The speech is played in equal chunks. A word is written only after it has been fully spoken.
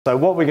So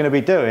what we're going to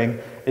be doing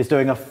is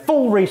doing a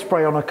full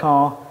respray on a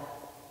car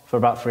for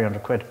about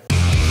 300 quid.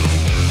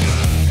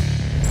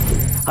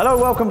 Hello,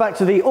 welcome back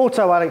to the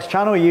Auto Alex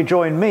channel. You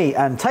join me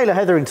and Taylor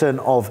Hetherington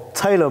of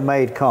Taylor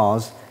Made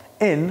Cars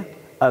in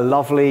a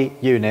lovely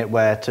unit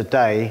where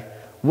today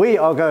we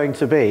are going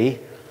to be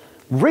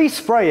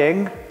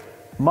respraying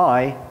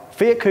my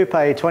Fiat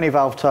Coupe 20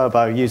 valve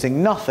turbo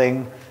using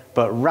nothing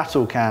but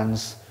rattle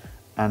cans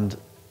and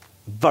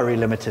very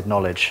limited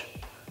knowledge.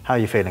 How are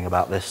you feeling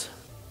about this?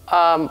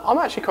 I'm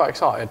actually quite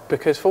excited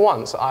because for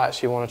once I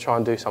actually want to try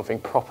and do something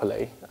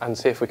properly and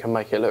see if we can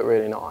make it look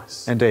really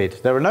nice. Indeed.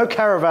 There are no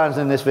caravans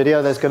in this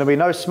video. There's going to be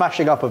no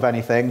smashing up of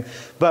anything.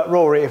 But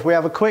Rory, if we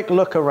have a quick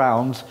look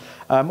around,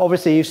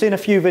 obviously you've seen a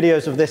few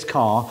videos of this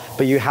car,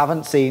 but you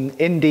haven't seen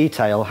in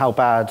detail how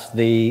bad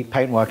the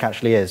paintwork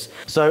actually is.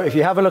 So if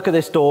you have a look at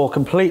this door,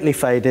 completely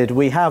faded,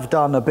 we have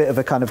done a bit of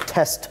a kind of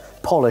test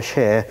polish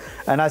here,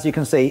 and as you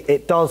can see,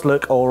 it does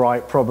look all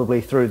right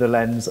probably through the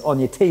lens. On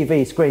your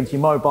TV screens,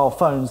 your mobile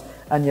phones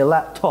and your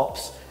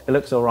laptops, it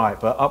looks all right,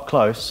 but up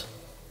close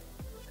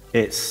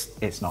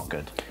it's not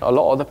good. A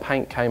lot of the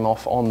paint came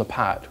off on the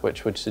pad,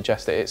 which would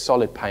suggest that it's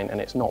solid paint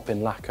and it's not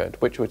been lacquered,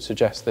 which would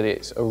suggest that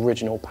it's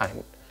original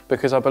paint,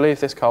 because I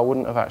believe this car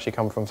wouldn't have actually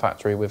come from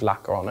factory with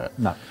lacquer on it.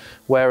 No.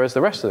 Whereas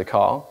the rest of the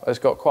car has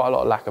got quite a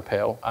lot of lacquer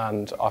peel,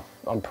 and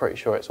I'm pretty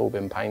sure it's all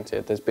been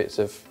painted. There's bits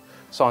of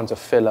signs of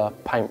filler,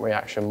 paint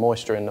reaction,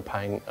 moisture in the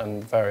paint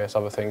and various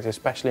other things,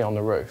 especially on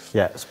the roof.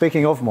 Yeah,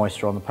 speaking of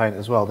moisture on the paint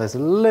as well, there's a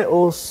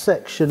little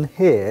section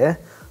here.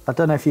 I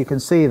don't know if you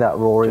can see that,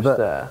 Rory, just but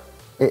there.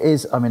 It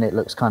is, I mean, it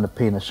looks kind of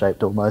penis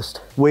shaped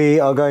almost. We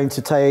are going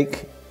to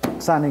take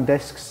sanding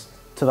discs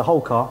to the whole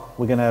car.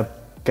 We're gonna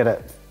get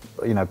it,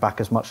 you know,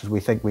 back as much as we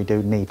think we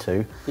do need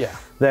to. Yeah.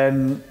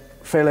 Then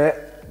fill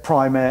it,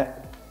 prime it,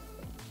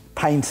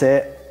 paint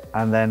it,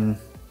 and then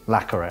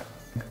lacquer it.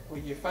 Well,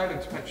 you're failing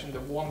to mention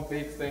the one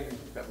big thing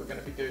that we're going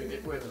to be doing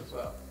it with as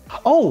well.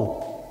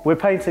 Oh, we're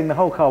painting the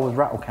whole car with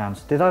rattle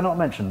cans. Did I not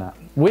mention that?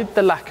 With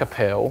the lacquer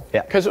peel,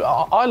 because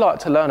I like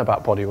to learn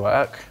about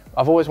bodywork.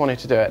 I've always wanted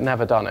to do it,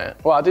 never done it.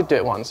 Well, I did do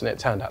it once and it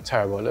turned out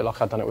terrible. It looked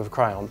like I'd done it with a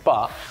crayon.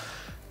 But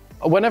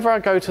whenever I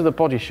go to the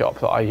body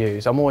shop that I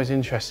use, I'm always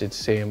interested to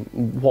see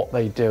what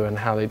they do and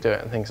how they do it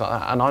and things like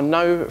that. And I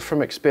know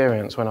from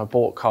experience when I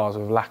bought cars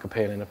with lacquer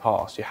peel in the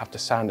past, you have to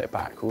sand it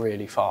back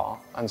really far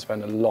and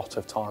spend a lot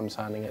of time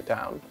sanding it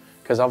down,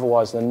 because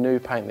otherwise the new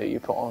paint that you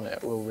put on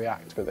it will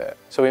react with it.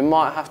 So we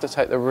might have to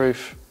take the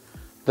roof,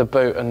 the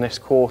boot and this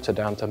quarter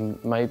down to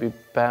maybe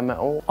bare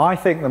metal. I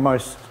think the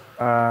most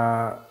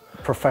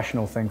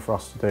professional thing for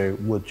us to do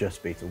would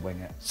just be to wing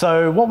it.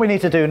 So what we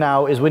need to do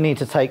now is we need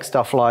to take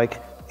stuff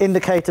like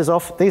indicators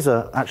off. These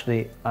are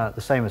actually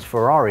the same as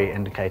Ferrari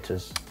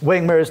indicators.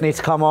 Wing mirrors need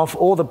to come off,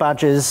 all the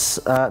badges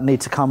need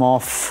to come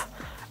off,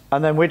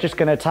 and then we're just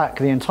going to attack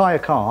the entire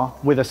car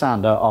with a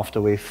sander after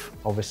we've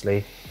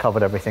obviously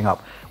covered everything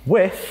up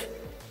with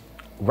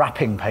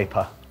wrapping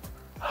paper.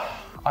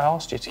 I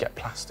asked you to get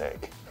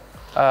plastic.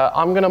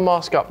 I'm going to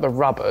mask up the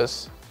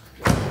rubbers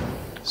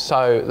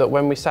so that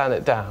when we sand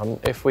it down,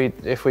 if we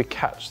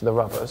catch the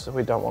rubbers,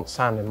 we don't want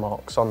sanding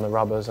marks on the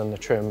rubbers and the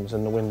trims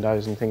and the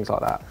windows and things like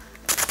that.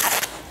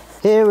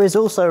 Here is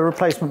also a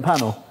replacement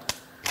panel,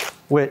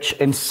 which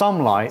in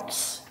some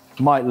lights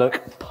might look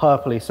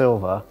purpley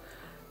silver.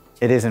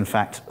 It is in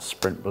fact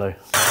sprint blue.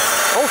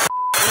 Oh,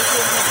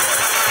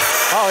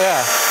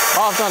 yeah,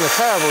 I've done a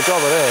terrible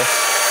job of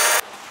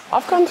this.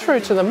 I've gone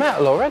through to the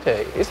metal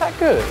already. Is that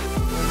good?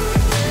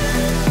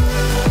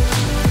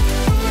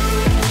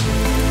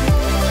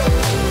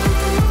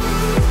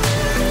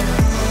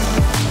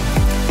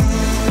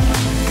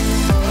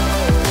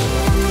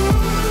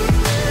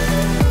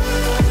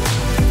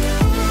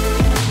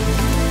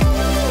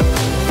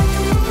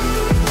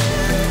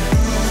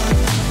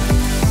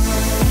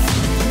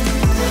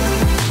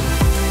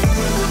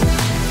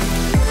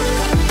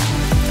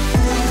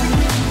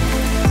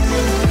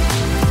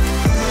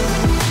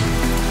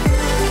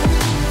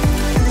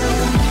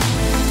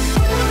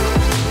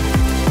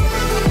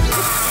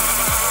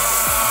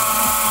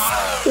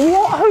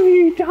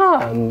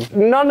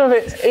 None of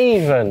it's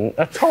even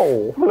at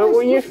all. Look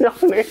what you've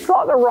done. It's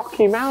like the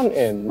Rocky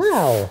Mountains.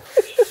 Wow.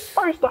 It's just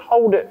supposed to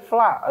hold it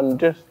flat and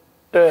just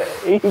do it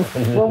even.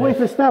 Well,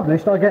 we've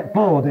established I get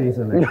bored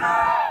easily.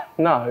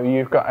 No,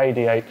 you've got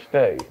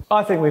ADHD.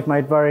 I think we've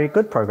made very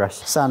good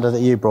progress. Sander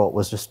that you brought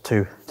was just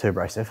too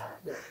abrasive.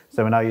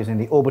 So we're now using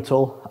the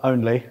orbital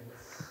only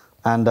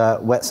and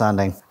wet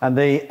sanding. And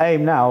the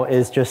aim now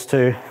is just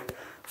to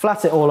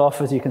flat it all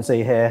off, as you can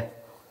see here.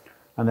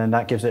 And then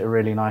that gives it a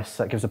really nice,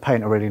 that gives the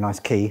paint a really nice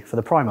key for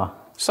the primer.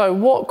 So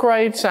what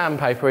grade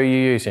sandpaper are you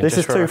using? This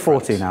is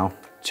 240 now.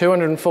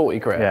 240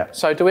 grit? Yeah.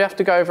 So do we have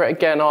to go over it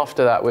again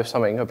after that with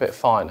something a bit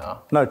finer?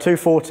 No,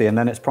 240 and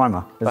then it's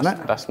primer, isn't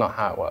it? That's not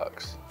how it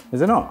works.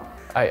 Is it not?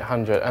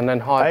 800 and then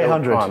high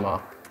build primer.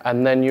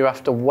 And then you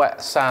have to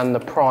wet sand the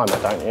primer,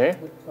 don't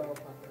you?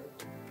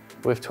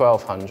 With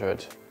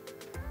 1200.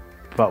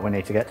 But we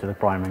need to get to the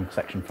priming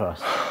section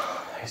first.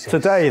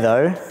 Today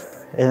though,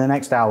 in the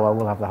next hour,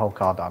 we'll have the whole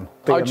car done.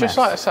 I'd just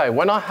like to say,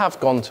 when I have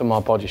gone to my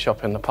body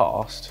shop in the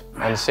past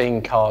and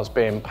seen cars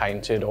being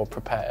painted or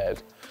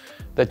prepared,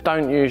 they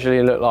don't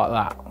usually look like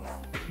that.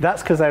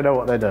 That's because they know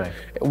what they're doing.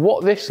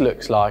 What this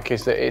looks like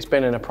is that it's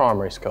been in a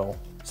primary school.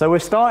 So we're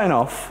starting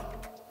off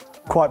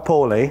quite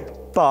poorly,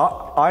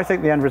 but I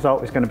think the end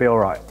result is going to be all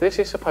right. This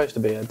is supposed to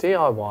be a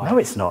DIY. No,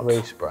 it's not.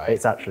 Respray.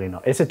 It's actually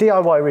not. It's a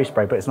DIY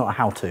respray, but it's not a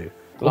how-to.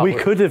 We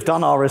could have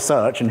done our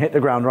research and hit the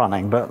ground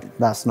running, but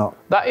that's not.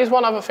 That is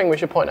one other thing we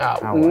should point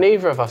out.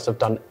 Neither of us have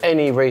done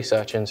any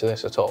research into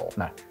this at all.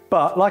 No.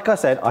 But like I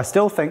said, I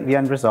still think the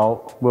end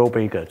result will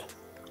be good.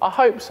 I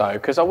hope so,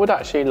 because I would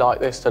actually like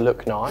this to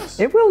look nice.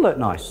 It will look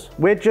nice.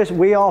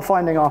 We are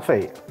finding our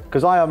feet,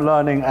 because I am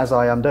learning as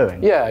I am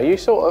doing. Yeah, you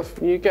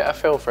get a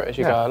feel for it as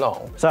you go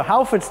along. So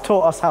Halford's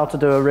taught us how to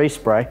do a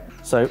respray.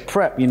 So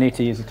prep, you need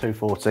to use a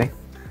 240.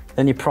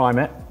 Then you prime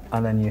it,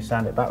 and then you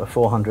sand it back with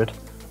 400.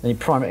 Then you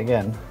prime it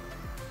again,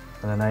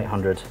 and then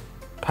 800.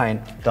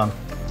 Paint, done.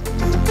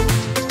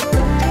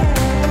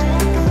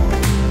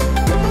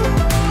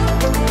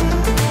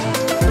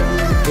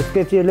 It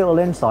gives you a little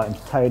insight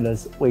into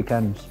Taylor's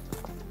weekends.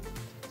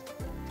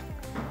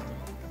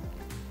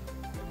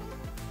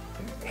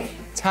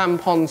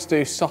 Tampons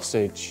do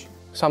sausage.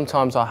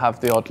 Sometimes I have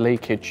the odd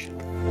leakage.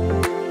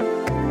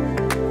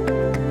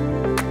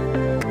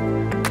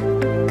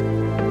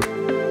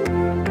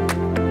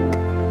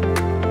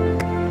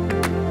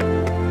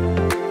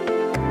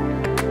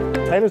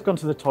 Taylor's gone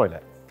to the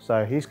toilet,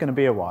 so he's going to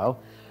be a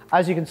while.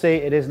 As you can see,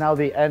 it is now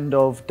the end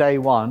of day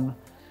one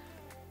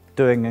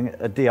doing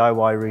a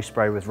DIY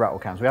respray with rattle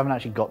cans. We haven't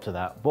actually got to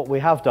that. What we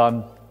have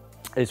done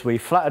is we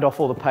flattened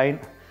off all the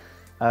paint.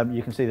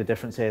 You can see the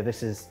difference here.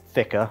 This is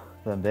thicker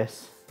than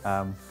this.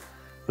 The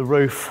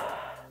roof,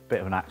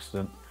 bit of an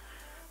accident.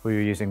 We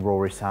were using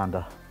Rory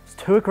sander. It's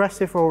too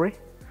aggressive, Rory.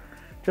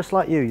 Just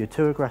like you're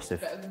too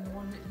aggressive. Better than the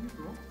one that you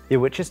brought. Yeah,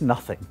 which is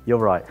nothing, you're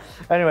right.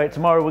 Anyway,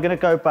 tomorrow we're gonna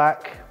go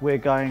back, we're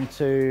going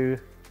to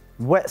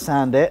wet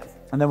sand it,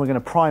 and then we're gonna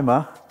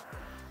primer,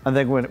 and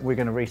then we're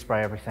gonna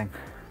respray everything.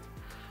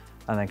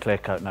 And then clear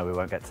coat. No, we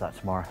won't get to that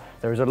tomorrow.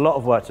 There is a lot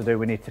of work to do.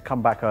 We need to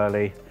come back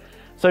early.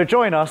 So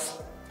join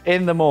us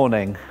in the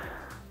morning.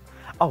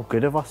 Oh,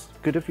 good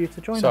of you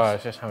to join us. Sorry, I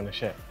was just having a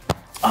shit.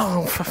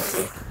 Oh.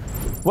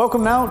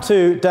 Welcome now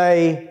to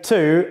day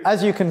 2.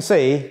 As you can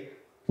see,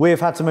 we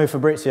have had to move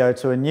Fabrizio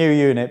to a new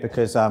unit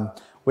because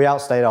we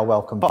outstayed our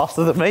welcome.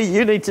 Faster than me,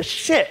 you need to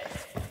shit.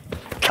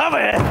 Come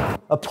here.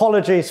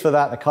 Apologies for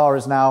that. The car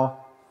is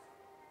now,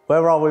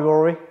 where are we,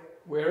 Rory?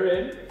 We're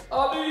in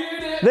our new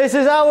unit. This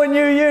is our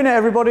new unit,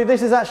 everybody.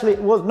 This is actually,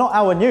 well, not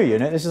our new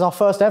unit. This is our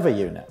first ever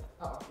unit.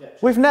 Oh, yeah.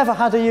 We've never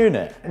had a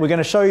unit. We're going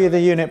to show you the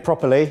unit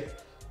properly.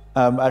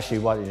 Actually,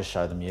 why don't you just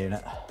show them the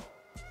unit?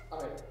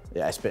 Okay.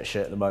 Yeah, it's a bit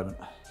shit at the moment.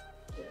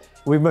 Yeah.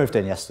 We moved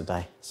in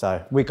yesterday,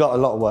 so we've got a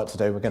lot of work to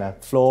do. We're going to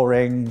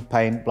flooring,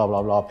 paint, blah,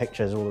 blah, blah,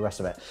 pictures, all the rest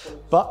of it.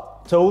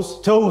 But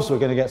tools, we're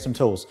going to get some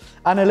tools.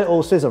 And a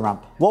little scissor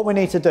ramp. What we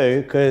need to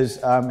do, because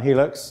he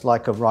looks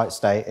like a right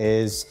state,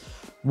 is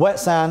wet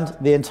sand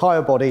the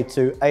entire body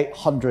to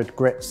 800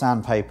 grit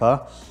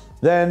sandpaper.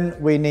 Then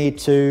we need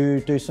to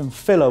do some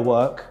filler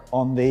work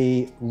on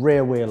the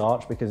rear wheel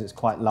arch because it's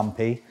quite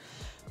lumpy.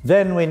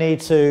 Then we need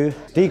to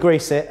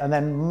degrease it and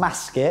then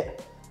mask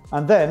it.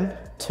 And then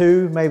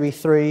 2, maybe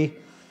 3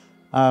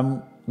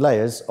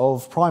 layers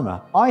of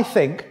primer. I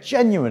think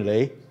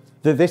genuinely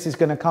that this is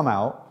going to come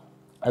out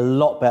a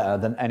lot better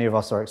than any of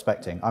us are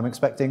expecting. I'm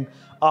expecting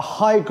a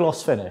high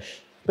gloss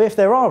finish. But if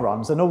there are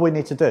runs, then all we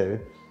need to do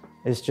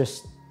is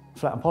just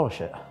flat and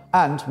polish it.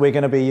 And we're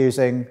going to be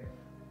using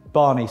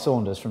Barney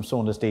Saunders from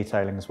Saunders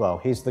Detailing as well.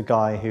 He's the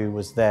guy who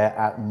was there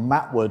at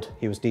Matwood.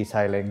 He was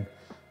detailing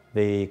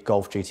the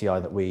Golf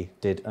GTI that we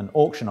did an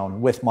auction on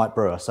with Mike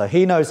Brewer. So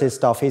he knows his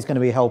stuff. He's going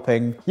to be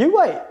helping. You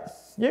wait.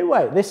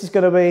 This is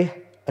going to be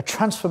a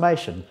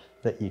transformation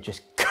that you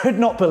just could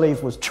not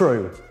believe was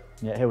true.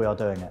 Yet here we are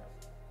doing it.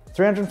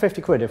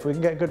 350 quid. If we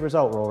can get a good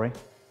result, Rory,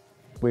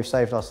 we've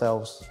saved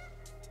ourselves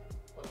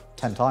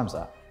 10 times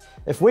that.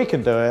 If we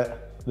can do it,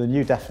 then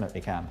you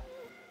definitely can.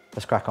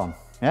 Let's crack on,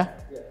 yeah?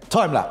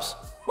 Time lapse.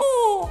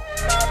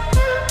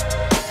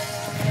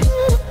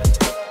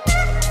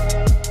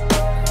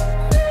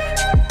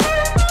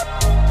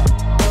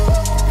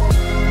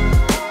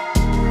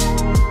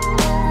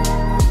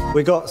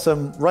 We got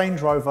some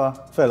Range Rover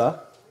filler.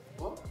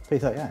 What?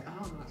 P38. Oh,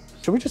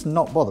 nice. Should we just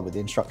not bother with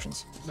the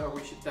instructions? No,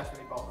 we should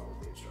definitely bother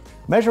with the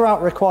instructions. Measure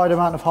out required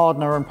amount of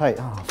hardener and paint.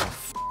 Oh, for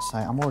f***'s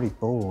sake, I'm already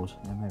bored.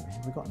 Yeah, maybe.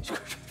 Have we got any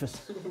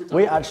screwdrivers?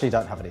 We actually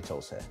don't have any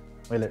tools here.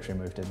 We literally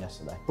moved in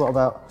yesterday. What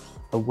about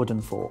a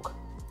wooden fork?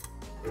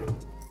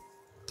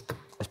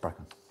 It's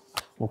broken.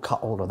 We'll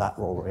cut all of that,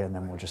 Rory, and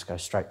then we'll just go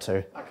straight to...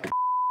 Okay.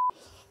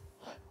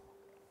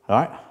 All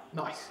right?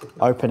 Nice.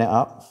 Open it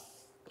up.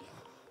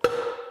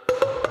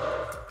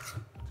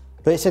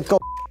 But it said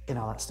golf... You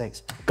know, that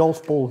stinks.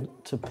 Golf ball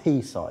to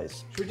pea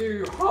size. Should we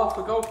do half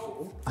a golf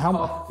ball, half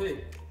a pea?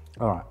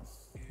 All right.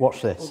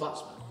 Watch this. Well, that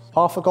smells.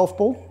 Half a golf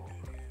ball?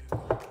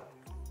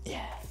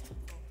 Yeah.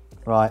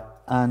 Right,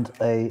 and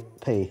a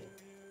pea.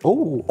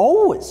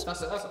 Oh, it's...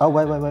 That's it. Oh,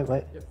 wait.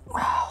 Yep.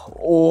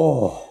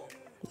 Oh,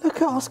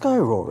 look at us go,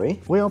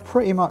 Rory. We are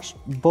pretty much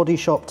body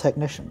shop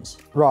technicians.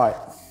 Right,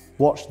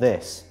 watch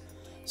this.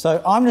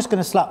 So I'm just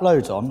going to slap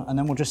loads on and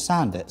then we'll just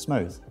sand it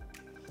smooth. Is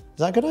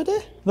that a good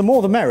idea? The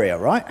more the merrier,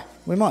 right?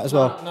 We might as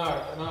well.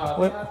 No.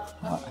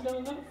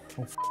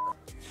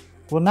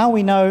 Well, now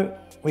we know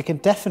we can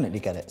definitely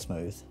get it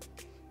smooth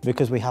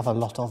because we have a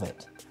lot of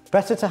it.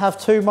 Better to have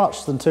too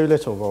much than too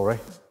little, Rory.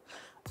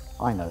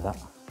 I know that.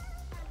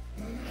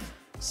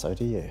 So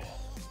do you.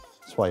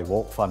 That's why you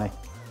walk funny.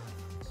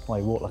 That's why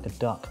you walk like a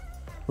duck.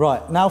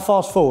 Right, now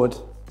fast forward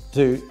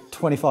to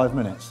 25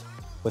 minutes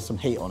with some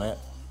heat on it,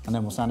 and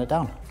then we'll sand it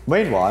down.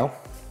 Meanwhile,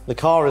 the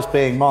car is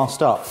being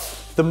masked up.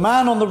 The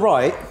man on the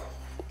right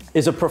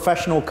is a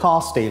professional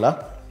car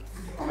stealer.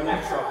 I'm an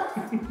extra.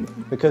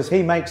 Because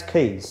he makes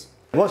keys.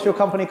 What's your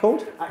company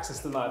called?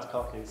 Access denied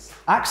car keys.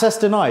 Access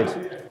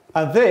denied.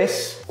 And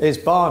this is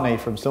Barney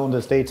from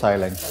Saunders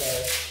Detailing.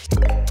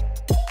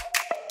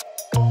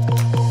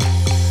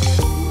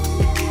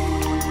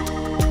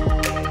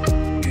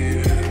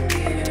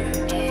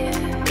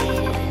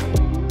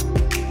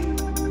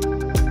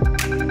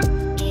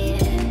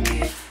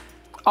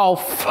 Oh,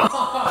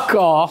 fuck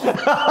off.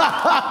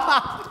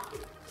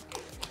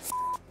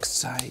 Fuck's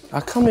sake. I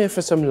come here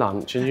for some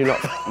lunch and you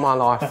lock my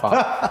life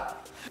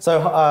up.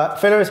 So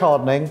filler is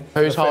hardening.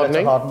 Who's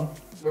hardening?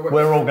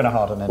 We're all going to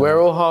harden it.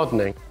 We're all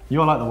hardening.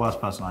 You're like the worst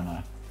person I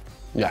know.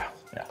 Yeah.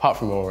 Apart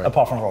from Rory.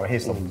 Apart from Rory,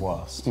 he's the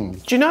worst. Do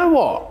you know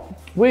what?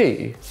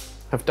 We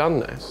have done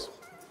this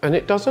and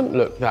it doesn't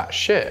look that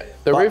shit.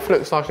 The roof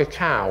looks like a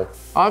cow.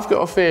 I've got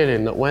a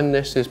feeling that when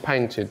this is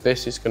painted,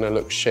 this is going to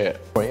look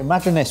shit.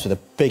 Imagine this with a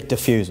big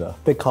diffuser,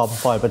 big carbon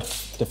fibre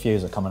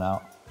diffuser coming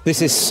out.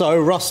 This is so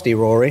rusty,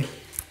 Rory.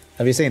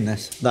 Have you seen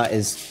this?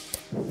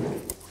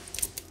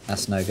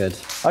 That's no good.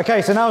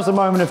 Okay, so now's the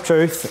moment of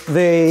truth.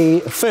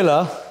 The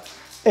filler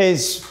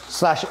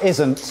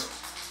is/isn't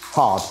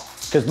hard,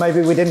 because maybe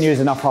we didn't use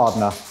enough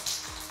hardener.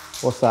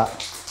 What's that?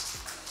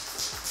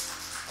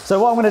 So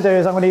what I'm going to do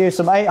is I'm going to use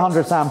some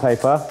 800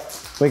 sandpaper.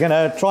 We're going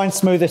to try and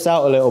smooth this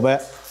out a little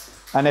bit.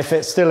 And if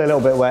it's still a little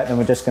bit wet, then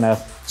we're just going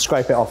to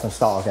scrape it off and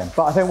start again.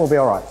 But I think we'll be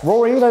all right.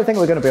 Rory, you don't think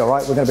we're going to be all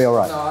right? We're going to be all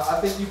right. No,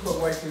 I think you put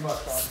way too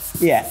much on.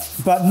 Yeah,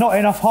 but not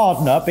enough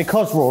hardener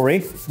because, Rory,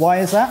 why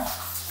is that?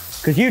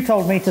 Because you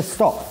told me to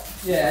stop.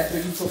 Yeah,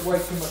 but you put way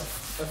too much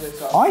of this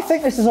on. I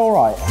think this is all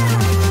right.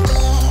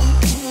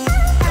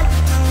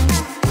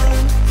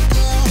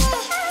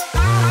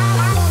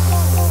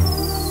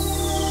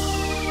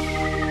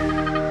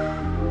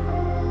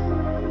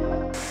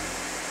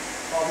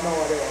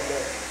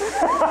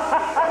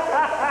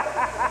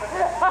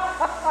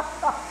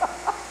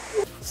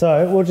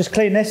 So we'll just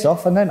clean this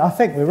off and then I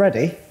think we're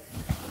ready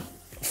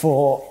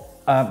for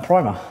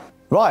primer.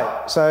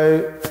 Right,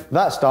 so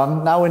that's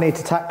done. Now we need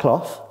to tack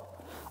cloth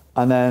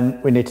and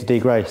then we need to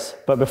degrease.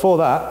 But before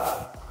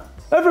that,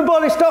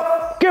 everybody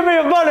stop, give me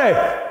your money.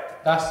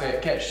 That's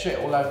it, get shit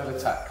all over the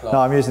tack cloth. No,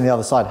 I'm using the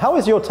other side. How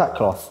is your tack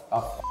cloth?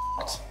 I've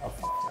fucked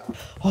it.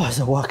 Oh, it's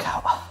a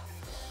workout.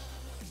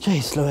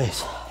 Jeez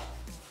Louise.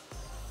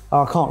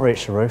 Oh, I can't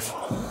reach the roof.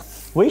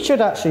 We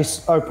should actually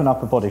open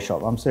up a body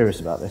shop. I'm serious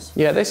about this.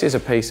 Yeah, this is a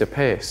piece of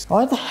piss.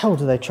 Why the hell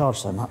do they charge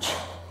so much?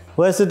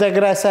 Where's the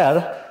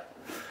degreaser?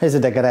 Here's a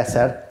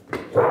degreaser.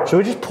 Should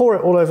we just pour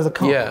it all over the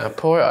car? Yeah,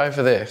 pour it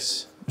over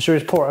this. Should we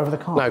just pour it over the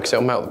car? No, because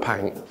it'll melt the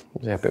paint.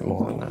 Yeah, a bit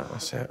more than that,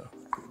 that's it.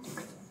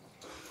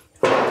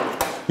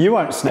 You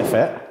won't sniff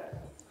it.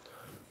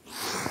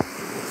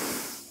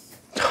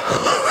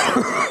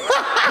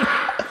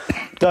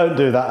 Don't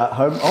do that at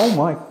home. Oh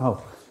my,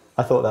 oh.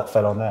 I thought that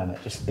fell on there and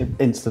it just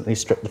instantly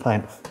stripped the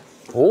paint.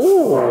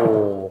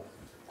 Ooh.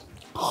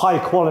 High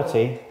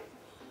quality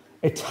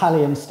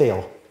Italian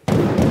steel.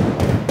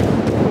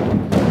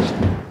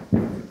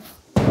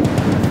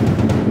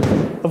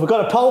 Have we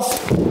got a pulse?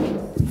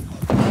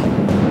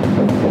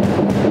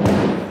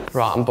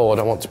 Right, I'm bored,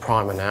 I want to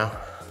primer now.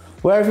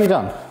 Where have you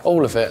done?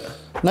 All of it.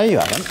 No, you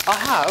haven't. I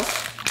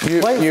have.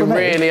 You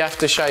really have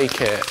to shake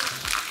it,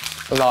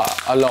 like,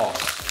 a lot.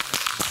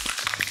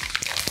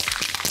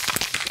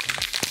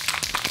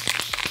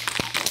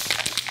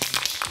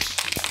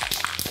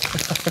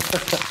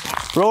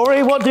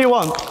 Rory, what do you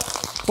want?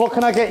 What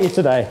can I get you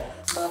today?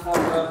 I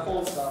have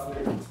 4 stuff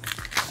here.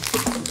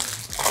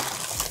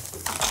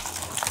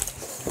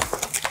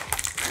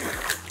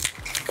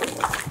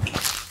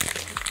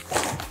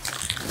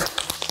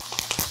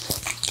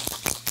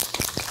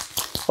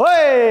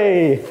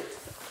 Hey!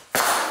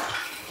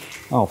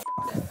 Oh,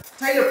 f***.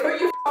 Taylor,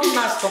 put your f***ing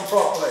mask on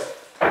properly.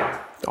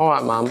 All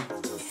right, Mum.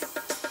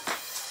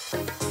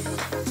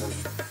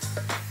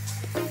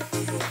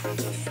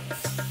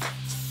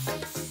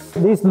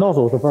 These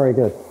nozzles are very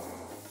good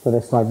for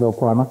this side wheel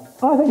primer.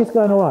 I think it's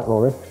going all right,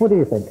 Rory. What do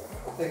you think?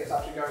 I think it's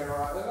actually going all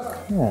right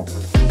there. Yeah.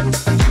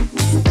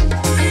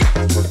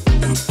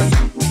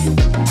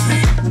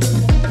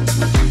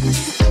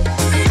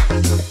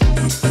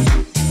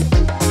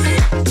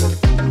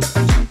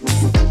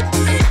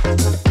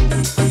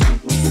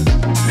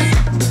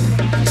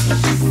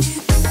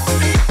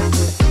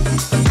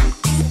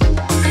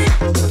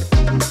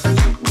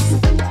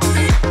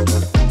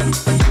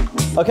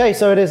 Okay,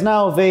 so it is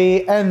now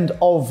the end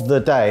of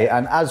the day,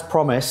 and as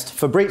promised,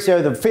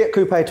 Fabrizio, the Fiat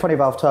Coupe 20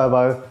 valve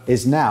turbo,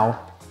 is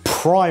now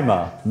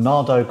Primer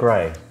Nardo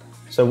Grey.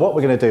 So what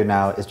we're going to do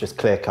now is just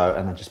clear coat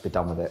and then just be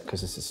done with it,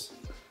 because it's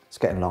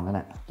getting long, isn't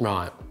it?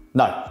 Right.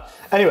 No.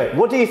 Anyway,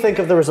 what do you think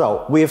of the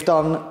result? We have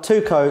done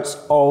 2 coats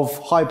of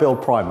high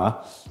build primer.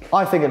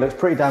 I think it looks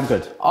pretty damn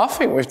good. I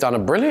think we've done a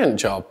brilliant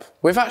job.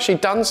 We've actually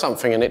done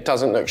something and it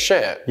doesn't look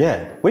shit.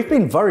 Yeah, we've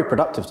been very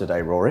productive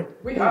today, Rory.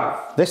 We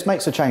have. This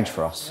makes a change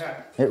for us.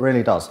 Yeah. It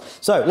really does.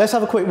 So let's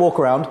have a quick walk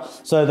around.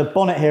 So the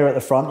bonnet here at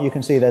the front, you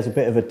can see there's a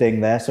bit of a ding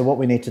there. So what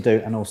we need to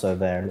do, and also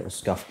there, a little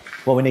scuff.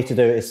 What we need to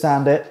do is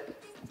sand it,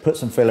 put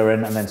some filler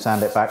in and then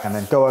sand it back and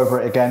then go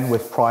over it again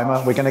with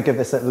primer. We're going to give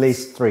this at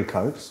least 3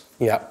 coats.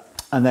 Yeah.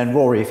 And then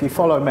Rory, if you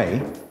follow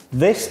me,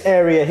 this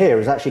area here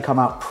has actually come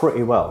out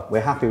pretty well.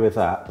 We're happy with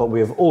that, but we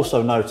have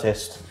also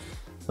noticed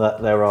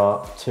that there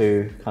are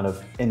 2 kind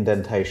of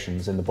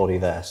indentations in the body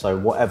there. So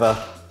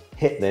whatever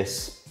hit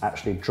this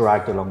actually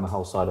dragged along the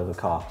whole side of the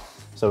car.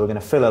 So we're going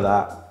to filler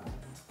that.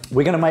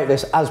 We're going to make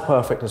this as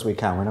perfect as we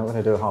can. We're not going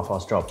to do a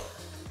half-assed job.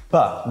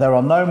 But there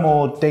are no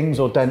more dings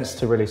or dents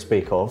to really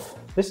speak of.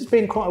 This has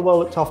been quite a well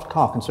looked after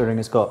car considering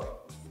it's got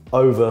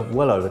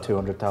well over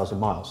 200,000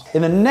 miles.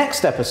 In the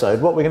next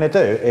episode, what we're going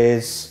to do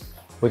is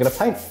we're going to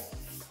paint.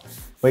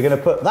 We're going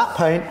to put that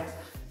paint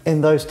in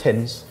those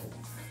tins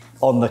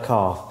on the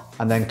car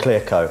and then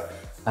clear coat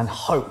and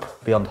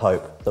hope beyond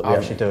hope that we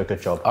actually do a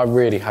good job. I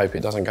really hope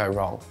it doesn't go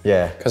wrong.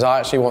 Yeah. Because I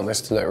actually want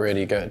this to look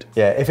really good.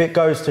 Yeah, if it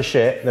goes to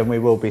shit, then we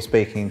will be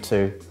speaking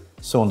to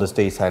Saunders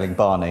Detailing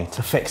Barney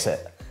to fix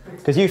it.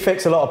 Because you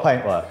fix a lot of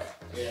paintwork.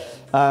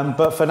 Yeah.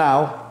 But for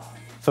now,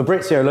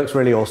 Fabrizio looks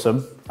really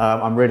awesome.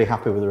 I'm really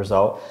happy with the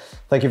result.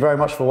 Thank you very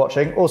much for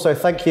watching. Also,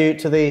 thank you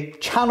to the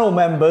channel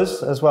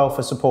members as well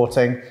for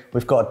supporting.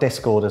 We've got a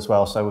Discord as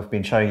well, so we've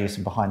been showing you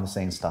some behind the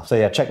scenes stuff. So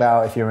yeah, check that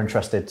out if you're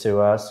interested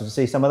to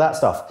see some of that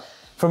stuff.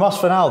 From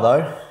us for now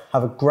though,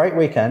 have a great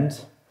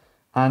weekend.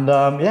 And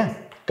yeah,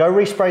 go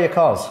respray your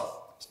cars.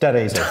 It's dead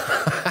easy.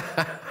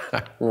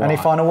 Right. Any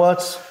final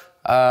words?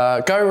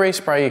 Go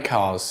respray your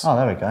cars. Oh,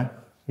 there we go.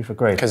 You've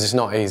agreed. Because it's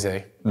not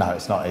easy. No,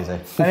 it's not easy.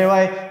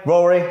 Anyway,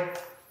 Rory,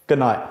 good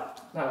night.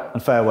 No.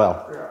 And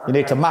farewell. You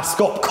need to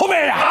mask up. Come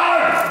here!